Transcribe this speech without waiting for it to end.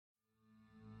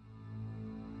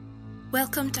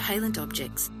Welcome to Highland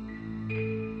Objects,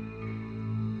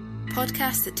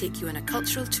 podcasts that take you on a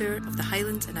cultural tour of the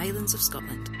Highlands and Islands of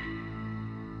Scotland.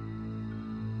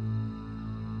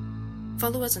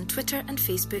 Follow us on Twitter and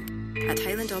Facebook at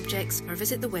Highland Objects or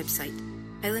visit the website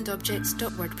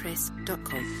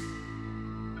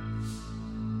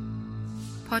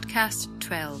highlandobjects.wordpress.com. Podcast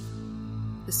 12,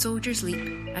 The Soldier's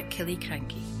Leap at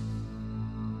Killiecrankie.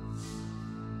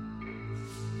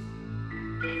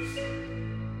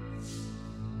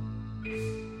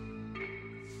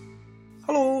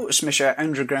 Hello, is me sé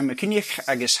Andrew Grant McCunich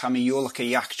agus ha mi eolacha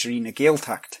yachtrí na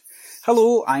Gaeltacht.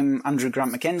 Hello, I'm Andrew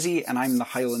Grant Mackenzie and I'm the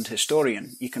Highland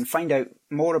Historian. You can find out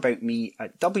more about me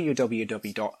at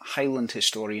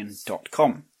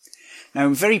www.highlandhistorian.com. Now,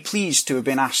 I'm very pleased to have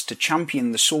been asked to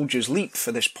champion the Soldier's Leap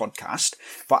for this podcast,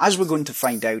 but as we're going to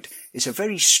find out, it's a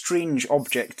very strange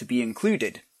object to be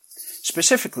included.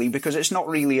 Specifically because it's not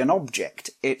really an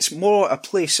object, it's more a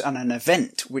place and an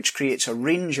event which creates a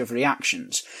range of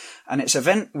reactions, and it's an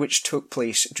event which took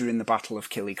place during the Battle of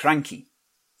Killiecrankie.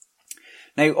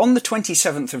 Now, on the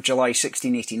 27th of July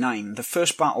 1689, the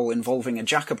first battle involving a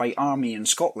Jacobite army in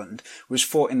Scotland was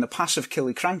fought in the Pass of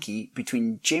Killiecrankie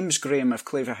between James Graham of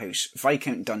Claverhouse,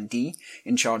 Viscount Dundee,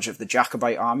 in charge of the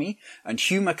Jacobite army, and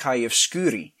Hugh Mackay of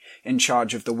Skourie, in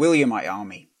charge of the Williamite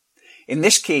army. In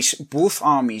this case, both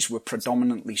armies were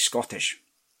predominantly Scottish.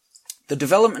 The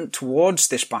development towards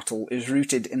this battle is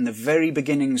rooted in the very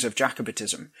beginnings of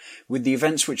Jacobitism, with the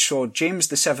events which saw James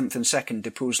VII and II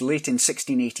deposed late in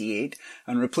 1688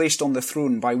 and replaced on the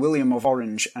throne by William of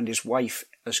Orange and his wife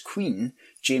as Queen,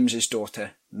 James's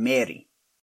daughter Mary.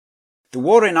 The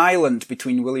war in Ireland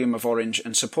between William of Orange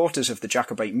and supporters of the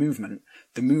Jacobite movement,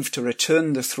 the move to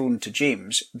return the throne to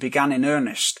James, began in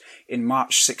earnest in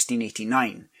March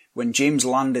 1689, when James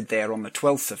landed there on the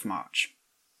 12th of March.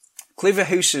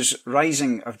 Claverhouse's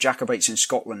rising of Jacobites in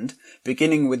Scotland,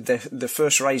 beginning with the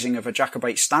first rising of a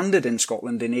Jacobite standard in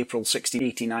Scotland in April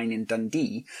 1689 in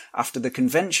Dundee, after the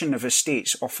Convention of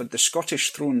Estates offered the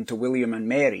Scottish throne to William and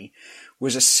Mary,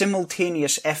 was a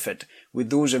simultaneous effort with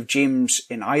those of James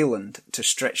in Ireland to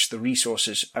stretch the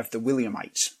resources of the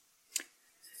Williamites.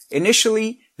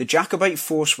 Initially, the Jacobite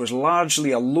force was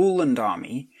largely a lowland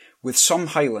army with some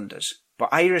Highlanders, but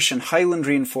Irish and Highland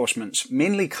reinforcements,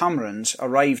 mainly Camerons,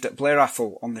 arrived at Blair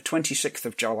Atholl on the 26th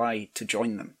of July to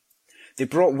join them. They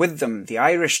brought with them the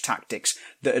Irish tactics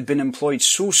that had been employed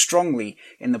so strongly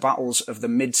in the battles of the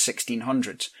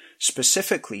mid-1600s,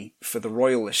 specifically for the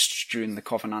Royalists during the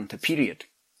Covenanter period.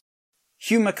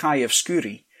 Hugh Mackay of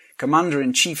Skourie,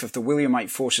 Commander-in-Chief of the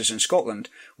Williamite forces in Scotland,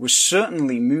 was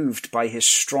certainly moved by his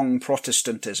strong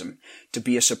Protestantism to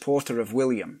be a supporter of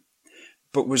William,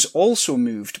 but was also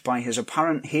moved by his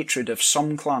apparent hatred of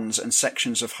some clans and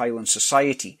sections of Highland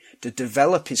society to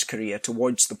develop his career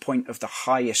towards the point of the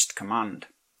highest command.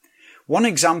 One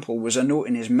example was a note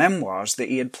in his memoirs that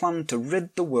he had planned to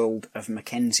rid the world of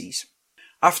Mackenzies.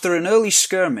 After an early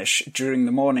skirmish during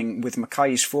the morning with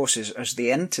Mackay's forces as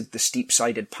they entered the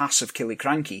steep-sided pass of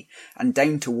Killiecrankie and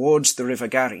down towards the River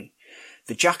Garry,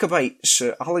 the Jacobite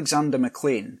Sir Alexander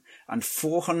MacLean and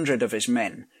 400 of his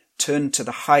men turned to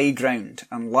the high ground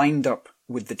and lined up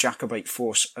with the Jacobite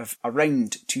force of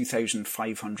around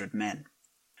 2,500 men.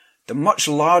 The much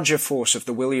larger force of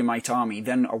the Williamite army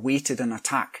then awaited an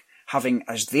attack, having,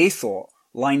 as they thought,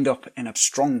 lined up in a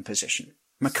strong position.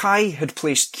 Mackay had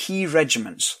placed key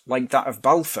regiments, like that of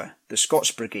Balfour, the Scots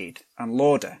Brigade, and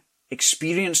Lauder,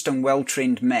 experienced and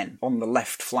well-trained men on the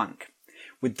left flank,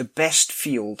 with the best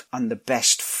field and the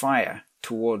best fire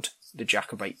toward the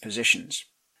Jacobite positions.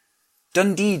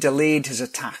 Dundee delayed his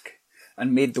attack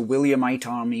and made the Williamite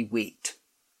army wait.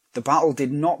 The battle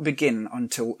did not begin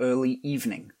until early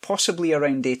evening, possibly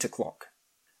around 8 o'clock.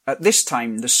 At this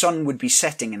time, the sun would be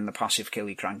setting in the Pass of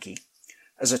Killiecrankie.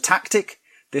 As a tactic,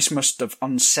 this must have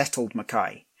unsettled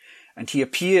Mackay, and he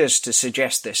appears to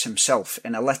suggest this himself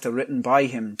in a letter written by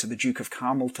him to the Duke of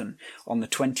Hamilton on the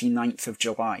 29th of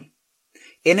July.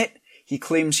 In it, he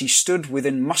claims he stood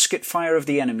within musket fire of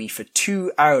the enemy for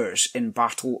 2 hours in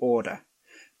battle order,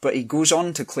 but he goes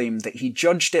on to claim that he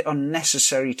judged it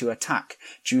unnecessary to attack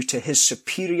due to his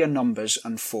superior numbers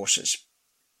and forces.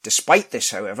 Despite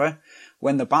this, however,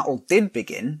 when the battle did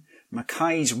begin,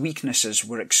 Mackay's weaknesses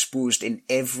were exposed in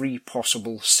every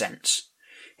possible sense.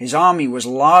 His army was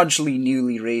largely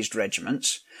newly raised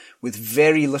regiments, with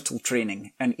very little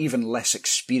training and even less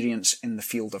experience in the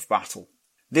field of battle.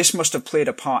 This must have played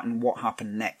a part in what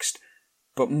happened next,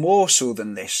 but more so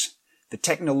than this, the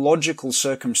technological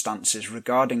circumstances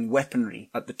regarding weaponry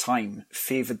at the time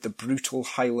favoured the brutal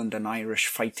Highland and Irish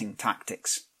fighting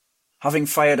tactics. Having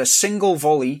fired a single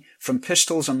volley from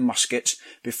pistols and muskets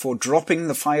before dropping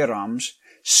the firearms,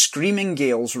 screaming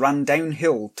Gaels ran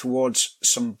downhill towards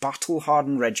some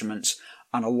battle-hardened regiments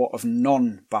and a lot of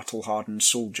non-battle-hardened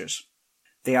soldiers.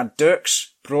 They had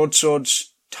dirks,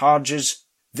 broadswords, targes.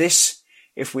 This,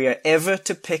 if we are ever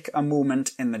to pick a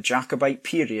moment in the Jacobite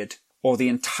period, or the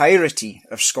entirety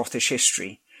of Scottish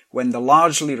history, when the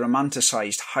largely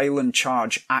romanticised Highland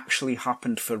charge actually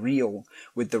happened for real,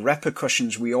 with the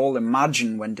repercussions we all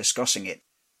imagine when discussing it,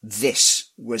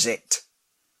 this was it.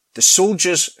 The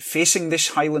soldiers facing this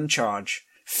Highland charge,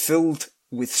 filled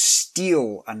with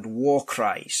steel and war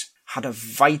cries, had a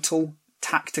vital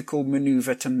tactical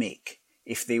manoeuvre to make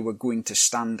if they were going to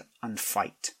stand and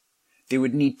fight. They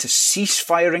would need to cease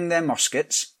firing their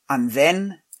muskets, and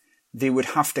then they would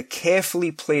have to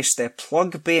carefully place their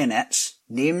plug bayonets,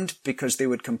 named because they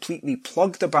would completely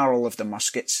plug the barrel of the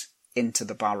muskets into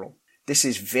the barrel. This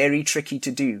is very tricky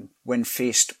to do when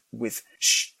faced with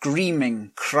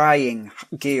screaming, crying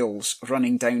Gaels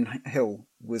running downhill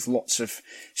with lots of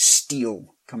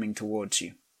steel coming towards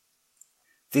you.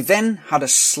 They then had a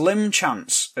slim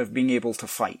chance of being able to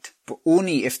fight, but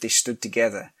only if they stood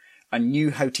together and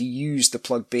knew how to use the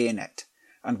plug bayonet,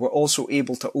 and were also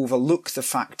able to overlook the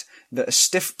fact that a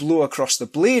stiff blow across the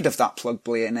blade of that plug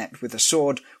bayonet with a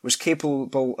sword was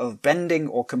capable of bending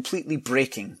or completely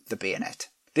breaking the bayonet.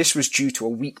 This was due to a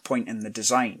weak point in the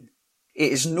design.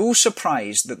 It is no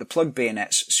surprise that the plug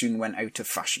bayonets soon went out of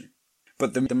fashion,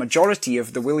 but the majority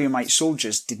of the Williamite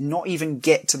soldiers did not even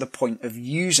get to the point of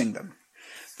using them.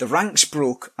 The ranks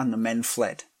broke and the men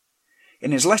fled.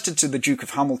 In his letter to the Duke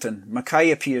of Hamilton,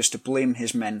 Mackay appears to blame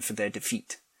his men for their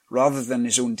defeat, rather than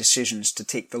his own decisions to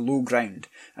take the low ground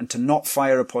and to not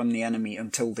fire upon the enemy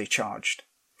until they charged.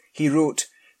 He wrote,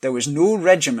 "There was no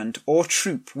regiment or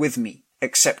troop with me,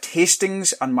 except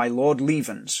Hastings and my Lord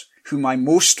Levens, whom I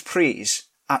most praise,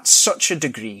 at such a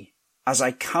degree as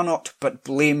I cannot but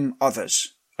blame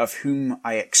others, of whom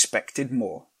I expected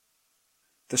more."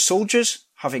 The soldiers,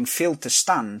 having failed to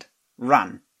stand,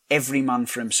 ran, every man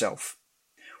for himself.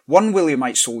 One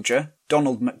Williamite soldier,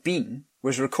 Donald MacBean,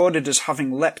 was recorded as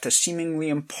having leapt a seemingly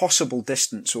impossible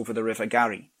distance over the River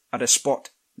Garry, at a spot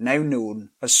now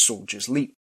known as Soldiers'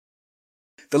 Leap.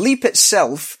 The leap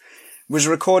itself was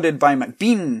recorded by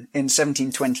MacBean in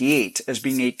 1728 as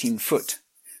being 18 foot,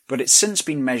 but it's since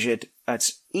been measured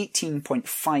as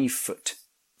 18.5 foot.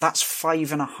 That's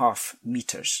 5.5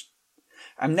 metres.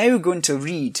 I'm now going to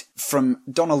read from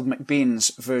Donald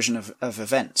MacBean's version of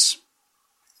events.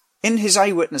 In his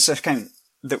eyewitness account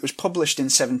that was published in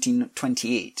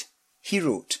 1728, he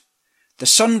wrote, "The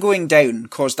sun going down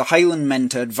caused the Highland men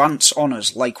to advance on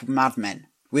us like madmen,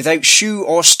 without shoe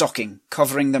or stocking,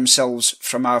 covering themselves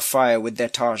from our fire with their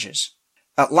targes.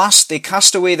 At last they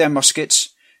cast away their muskets,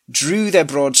 drew their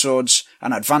broadswords,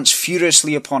 and advanced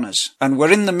furiously upon us, and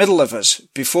were in the middle of us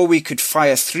before we could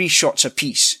fire 3 shots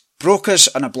apiece, broke us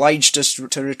and obliged us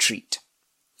to retreat.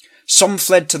 Some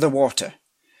fled to the water,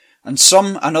 and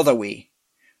some another way.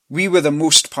 We were the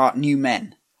most part new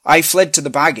men. I fled to the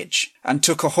baggage, and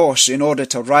took a horse in order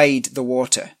to ride the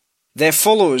water. There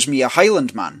follows me a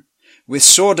Highland man, with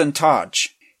sword and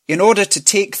targe, in order to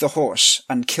take the horse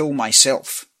and kill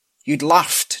myself. You'd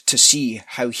laughed to see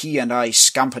how he and I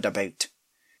scampered about.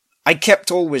 I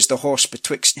kept always the horse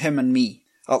betwixt him and me.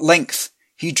 At length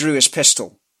he drew his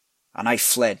pistol, and I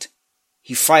fled.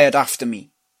 He fired after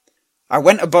me. I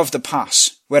went above the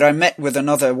pass, where I met with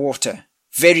another water,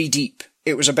 very deep.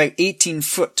 It was about 18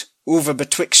 foot, over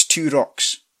betwixt 2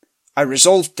 rocks. I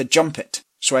resolved to jump it,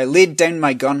 so I laid down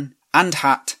my gun and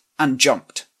hat and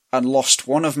jumped, and lost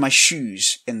one of my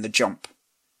shoes in the jump.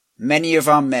 Many of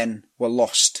our men were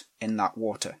lost in that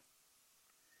water."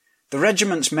 The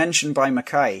regiments mentioned by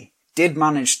Mackay did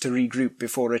manage to regroup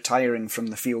before retiring from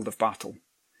the field of battle,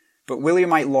 but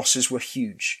Williamite losses were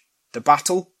huge. The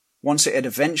battle, once it had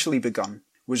eventually begun,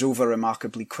 was over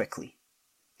remarkably quickly.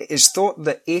 It is thought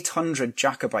that 800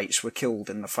 Jacobites were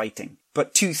killed in the fighting,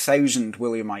 but 2,000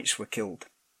 Williamites were killed.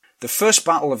 The first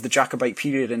battle of the Jacobite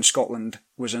period in Scotland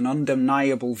was an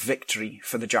undeniable victory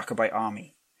for the Jacobite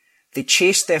army. They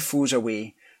chased their foes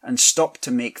away and stopped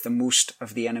to make the most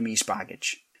of the enemy's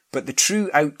baggage. But the true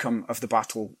outcome of the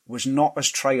battle was not as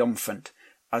triumphant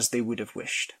as they would have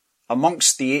wished.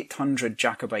 Amongst the 800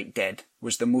 Jacobite dead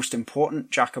was the most important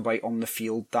Jacobite on the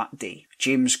field that day,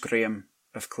 James Graham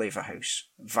of Claverhouse,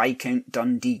 Viscount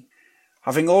Dundee.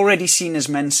 Having already seen his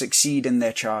men succeed in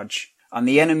their charge, and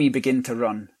the enemy begin to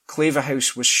run,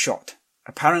 Claverhouse was shot,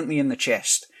 apparently in the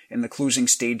chest, in the closing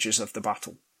stages of the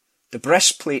battle. The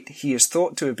breastplate he is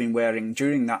thought to have been wearing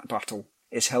during that battle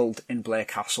is held in Blair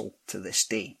Castle to this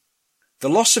day. The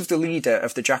loss of the leader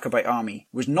of the Jacobite army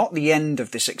was not the end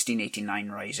of the 1689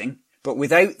 Rising, but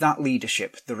without that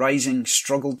leadership, the Rising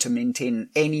struggled to maintain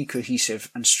any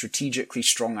cohesive and strategically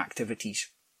strong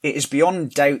activities. It is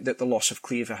beyond doubt that the loss of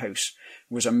Claverhouse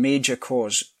was a major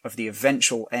cause of the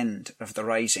eventual end of the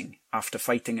Rising after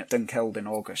fighting at Dunkeld in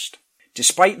August.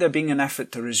 Despite there being an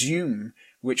effort to resume,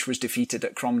 which was defeated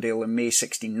at Cromdale in May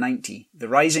 1690, the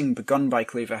Rising begun by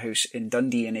Claverhouse in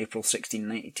Dundee in April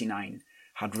 1689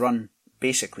 had run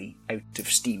basically out of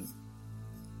steam.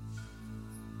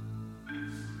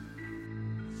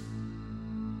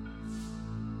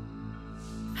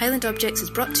 Highland Objects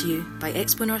is brought to you by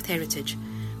Expo North Heritage,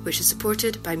 which is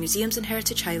supported by Museums and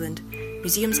Heritage Highland,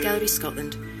 Museums Galleries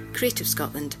Scotland, Creative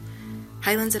Scotland,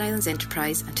 Highlands and Islands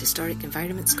Enterprise and Historic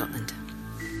Environment Scotland.